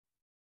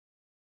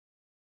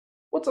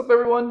What's up,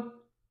 everyone?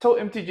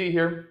 MTG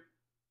here.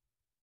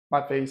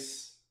 My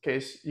face, in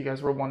case you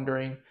guys were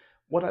wondering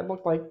what I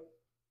look like.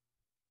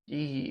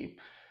 Yee.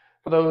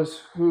 For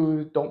those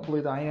who don't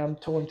believe I am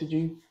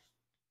MTG,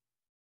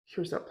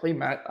 here's that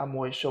playmat I'm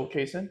always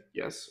showcasing.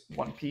 Yes,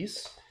 One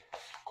Piece,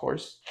 of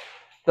course.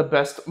 The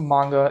best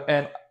manga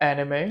and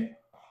anime.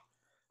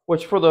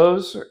 Which, for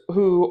those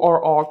who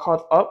are all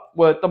caught up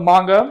with the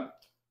manga,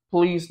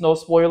 please no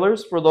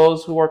spoilers. For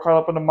those who are caught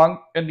up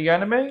in the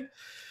anime,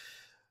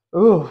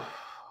 ooh,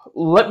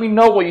 let me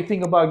know what you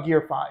think about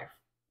Gear 5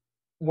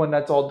 when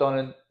that's all done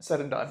and said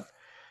and done.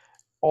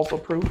 Also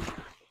proof.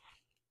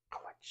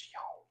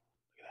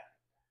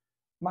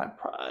 My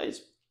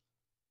prize.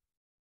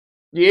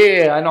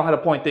 Yeah, I know how to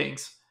point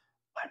things.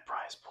 My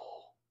prize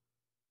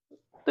pool.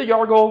 The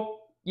Yargle,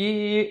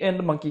 yeah, and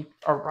the monkey.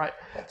 Alright.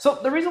 So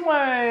the reason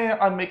why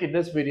I'm making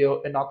this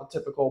video and not the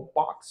typical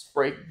box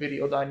break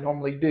video that I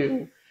normally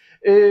do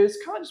is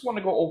kind of just want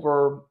to go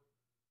over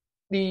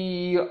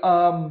the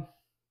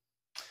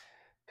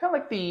kind of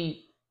like the,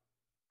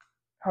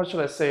 how should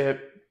I say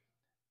it?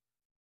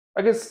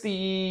 I guess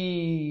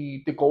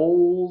the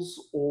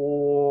goals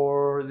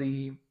or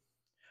the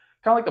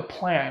kind of like the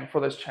plan for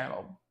this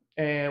channel.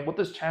 And with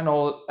this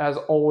channel, as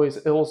always,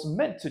 it was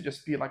meant to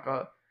just be like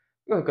a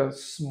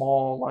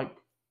small like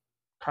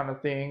kind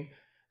of thing.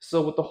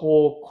 So with the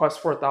whole quest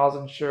for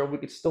 1,000, sure, we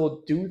could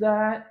still do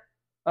that.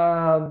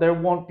 There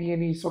won't be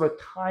any sort of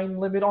time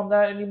limit on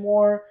that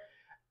anymore.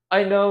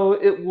 I know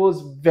it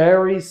was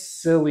very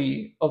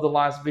silly of the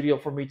last video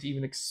for me to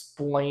even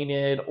explain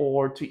it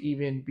or to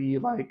even be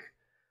like,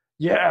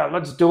 yeah,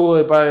 let's do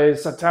it by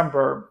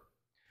September.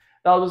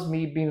 That was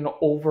me being an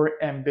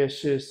over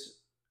ambitious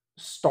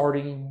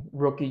starting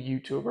rookie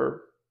YouTuber.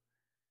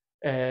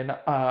 And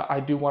I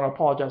do want to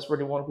apologize for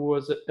anyone who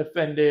was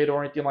offended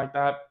or anything like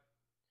that.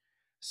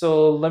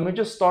 So let me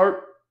just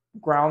start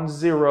ground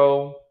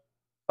zero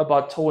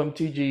about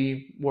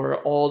MTG,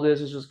 where all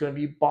this is just going to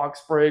be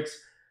box breaks,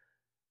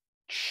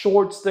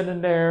 shorts then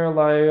and there.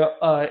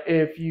 Like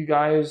if you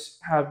guys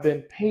have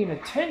been paying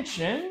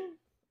attention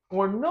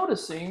or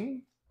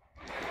noticing,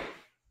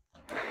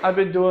 I've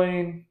been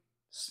doing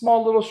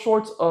small little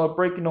shorts of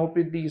breaking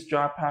open these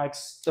draft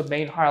packs. The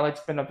main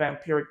highlight's been a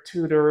Vampiric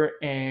Tutor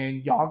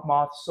and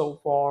Yawgmoth so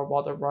far,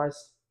 while the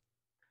rest,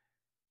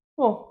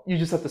 well, you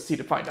just have to see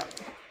to find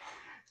out.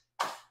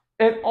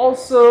 And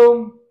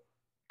also,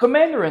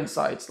 Commander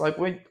Insights. Like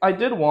when I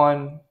did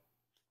one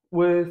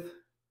with,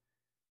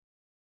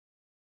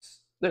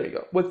 there you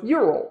go, with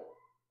Ural,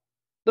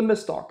 the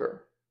Miststalker.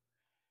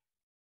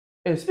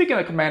 And speaking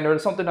of Commander,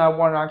 there's something I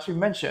want to actually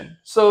mention.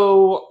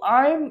 So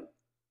I'm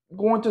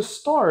going to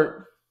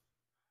start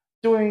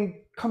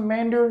doing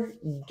Commander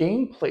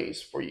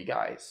gameplays for you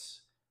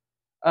guys.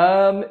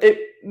 It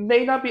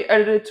may not be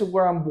edited to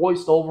where I'm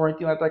voiced over or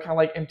anything like that, kind of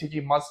like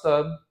MTG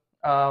Musta.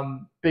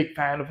 Big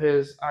fan of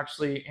his,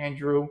 actually,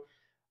 Andrew.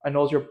 I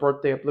know it's your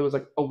birthday. I believe it was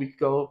like a week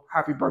ago.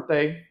 Happy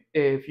birthday.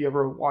 If you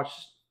ever watch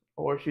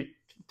or if you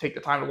take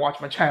the time to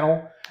watch my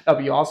channel,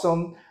 that'd be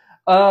awesome.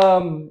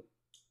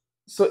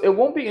 So it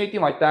won't be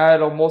anything like that.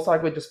 It'll most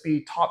likely just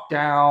be top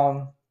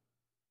down.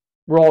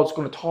 We're all just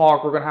going to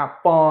talk. We're going to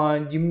have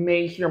fun. You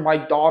may hear my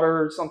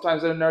daughter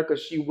sometimes in there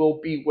because she will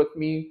be with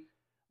me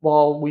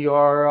while we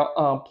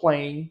are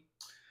playing.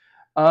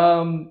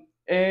 And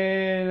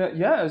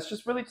yeah, it's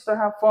just really just to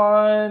have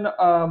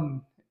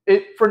fun.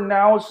 It for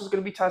now, it's just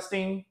going to be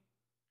testing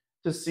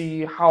to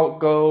see how it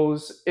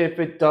goes. If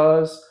it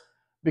does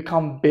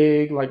become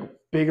big, like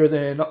bigger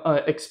than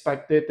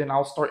expected, then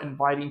I'll start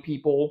inviting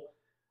people,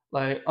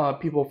 like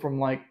people from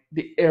like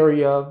the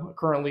area.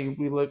 Currently,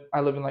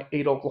 I live in like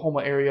Ada,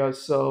 Oklahoma area,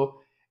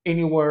 so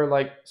anywhere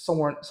like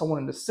someone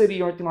in the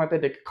city or anything like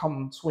that, they could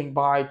come swing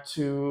by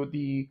to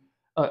the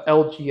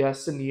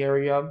LGS in the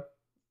area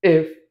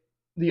if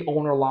the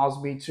owner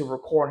allows me to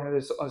record in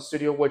his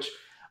studio, which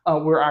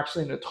we're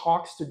actually in the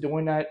talks to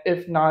doing that.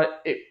 If not,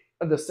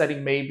 the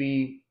setting may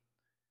be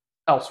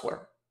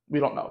elsewhere. We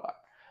don't know that.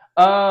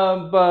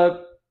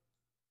 But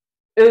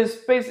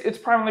it's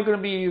primarily going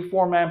to be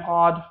 4-man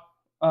pod,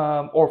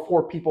 or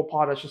 4-people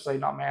pod, I should say,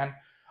 not man.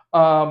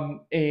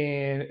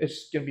 And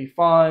it's going to be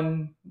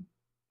fun.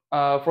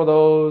 For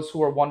those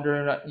who are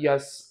wondering,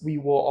 yes, we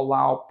will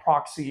allow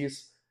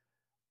proxies.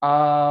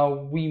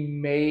 We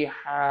may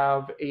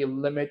have a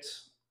limit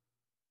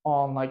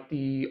on like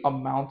the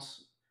amount,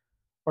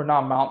 or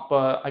not amount,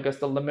 but I guess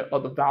the limit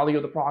of the value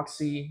of the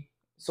proxy,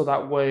 so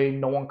that way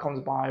no one comes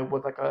by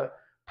with like a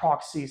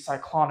proxy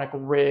Cyclonic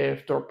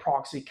Rift or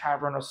proxy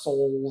Cavern of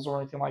Souls or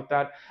anything like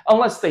that,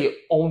 unless they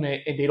own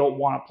it and they don't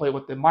want to play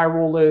with it. My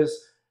rule is,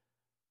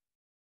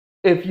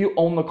 if you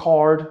own the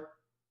card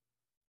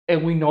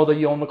and we know that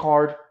you own the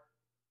card,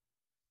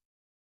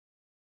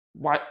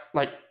 why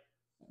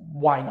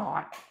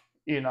not?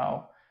 You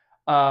know,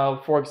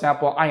 for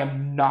example, I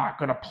am not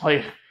gonna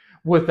play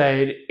with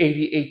an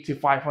 88 to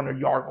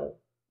 500 Yargle.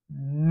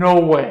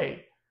 No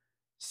way.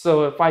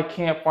 So if I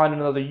can't find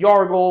another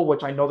Yargle,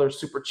 which I know they're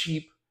super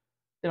cheap,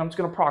 then I'm just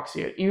gonna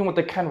proxy it. Even with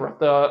the Kenrith,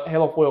 the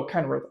Halo Foil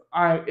Kenrith,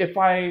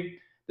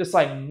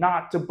 decide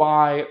not to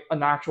buy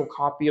an actual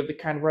copy of the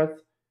Kenrith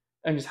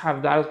and just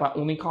have that as my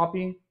only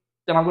copy,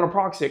 then I'm going to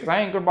proxy it because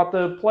I ain't about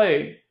to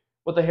play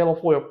with the Halo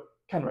foil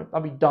Kenrith.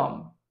 That'd be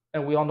dumb,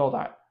 and we all know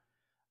that.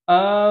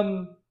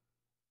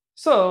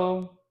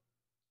 So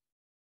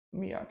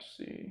let me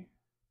actually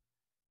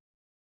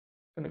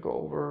gonna go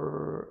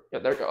over. Yeah,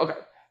 there we go. Okay.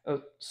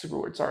 Super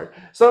weird. Sorry.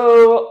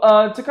 So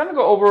to kind of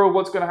go over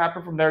what's going to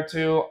happen from there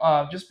too,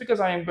 just because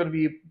I am going to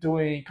be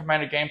doing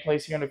Commander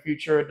gameplays here in the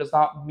future, it does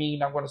not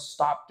mean I'm going to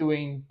stop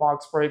doing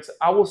box breaks.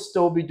 I will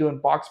still be doing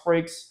box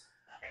breaks.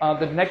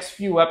 The next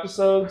few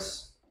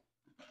episodes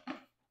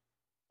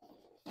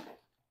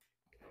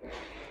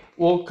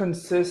will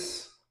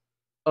consist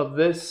of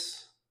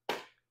this,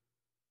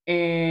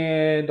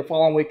 and the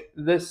following week,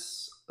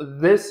 this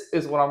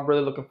is what I'm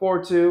really looking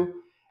forward to.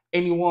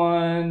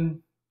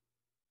 Anyone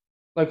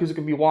like who's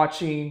going to be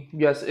watching,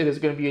 yes, it is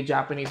going to be a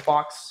Japanese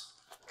box.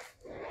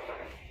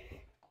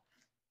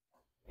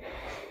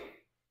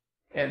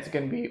 And it's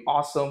going to be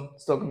awesome.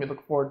 Still going to be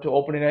looking forward to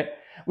opening it.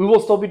 We will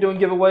still be doing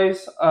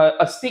giveaways.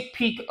 A sneak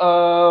peek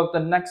of the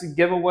next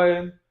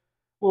giveaway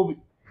will be...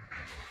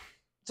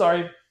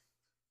 Sorry.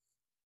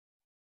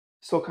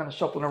 Still kind of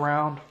shuffling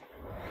around.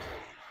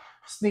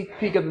 Sneak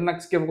peek of the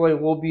next giveaway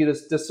will be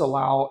this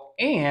disallow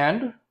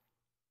and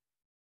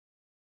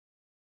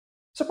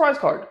surprise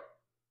card.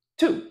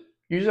 2.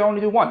 Usually I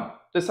only do 1.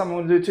 This time I'm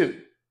going to do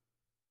 2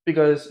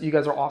 because you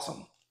guys are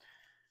awesome.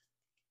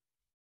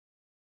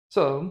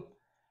 So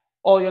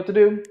all you have to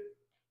do is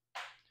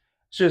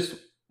just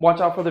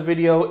watch out for the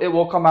video. It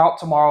will come out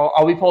tomorrow.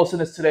 I'll be posting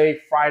this today,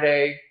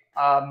 Friday,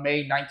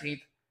 May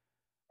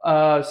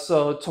 19th.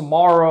 So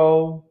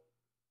tomorrow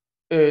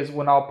is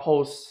when I'll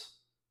post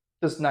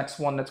this next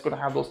one that's going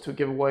to have those 2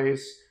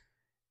 giveaways.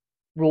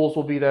 Rules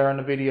will be there in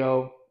the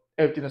video.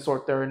 Everything is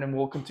sorted there, and then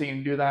we'll continue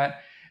to do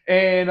that.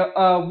 And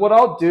what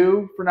I'll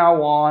do from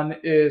now on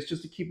is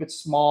just to keep it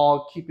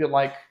small, keep it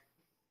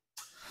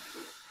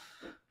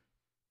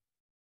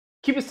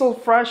still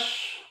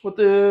fresh with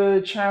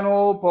the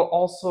channel, but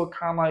also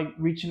kind of like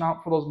reaching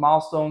out for those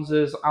milestones.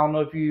 Is I don't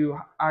know if you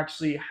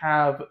actually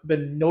have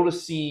been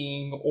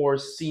noticing or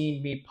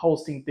seeing me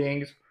posting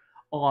things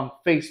on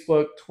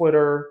Facebook,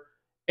 Twitter,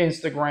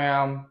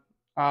 Instagram.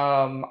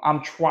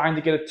 I'm trying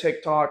to get a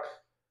TikTok.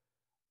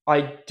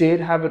 I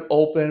did have it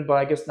open, but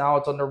I guess now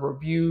it's under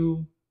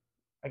review.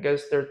 I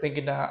guess they're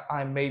thinking that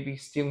I may be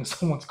stealing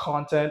someone's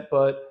content,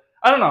 but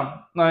I don't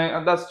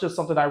know. That's just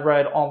something I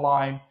read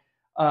online.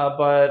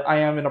 But I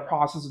am in the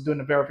process of doing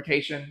the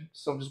verification,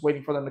 so I'm just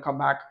waiting for them to come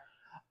back.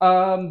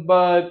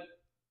 But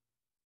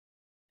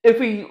if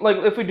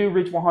we do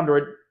reach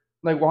 100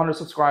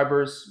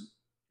 subscribers,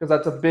 because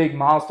that's a big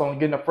milestone,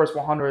 getting the first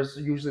 100 is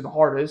usually the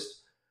hardest.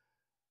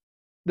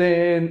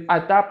 Then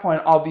at that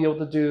point, I'll be able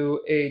to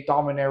do a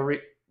Dominaria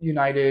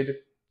United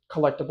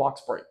collector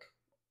box break.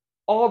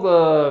 All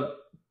the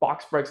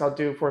box breaks I'll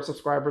do for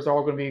subscribers are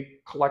all going to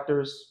be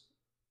collectors.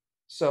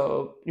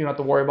 So you don't have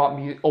to worry about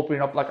me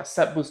opening up like a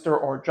set booster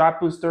or a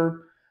draft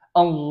booster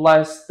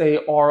unless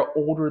they are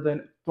older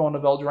than Throne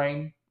of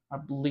Eldraine. I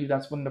believe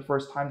that's when the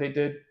first time they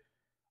did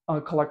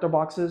collector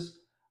boxes.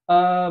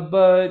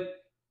 But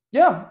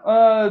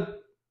yeah,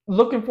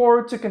 looking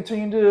forward to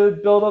continuing to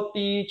build up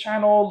the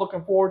channel.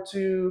 Looking forward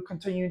to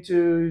continuing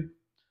to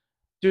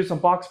do some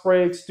box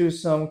breaks, do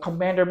some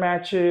commander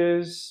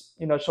matches,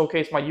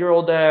 showcase my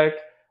Euro deck.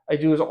 I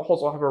do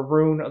also have a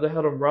Rune of the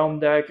Hidden Realm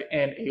deck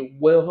and a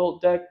Will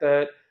Hilt deck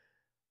that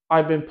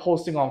I've been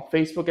posting on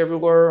Facebook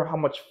everywhere, how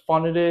much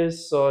fun it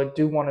is. So I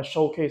do want to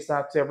showcase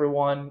that to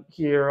everyone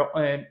here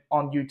and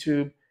on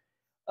YouTube.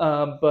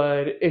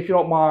 But if you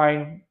don't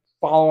mind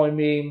following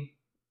me,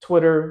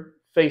 Twitter,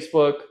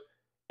 Facebook,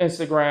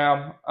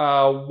 Instagram,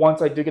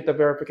 once I do get the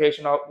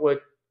verification up with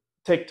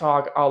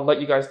TikTok, I'll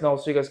let you guys know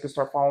so you guys can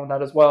start following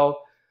that as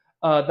well.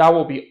 That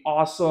will be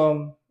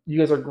awesome. You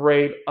guys are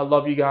great. I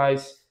love you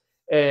guys.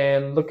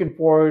 And looking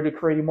forward to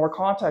creating more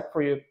content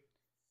for you.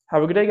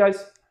 Have a good day,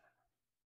 guys.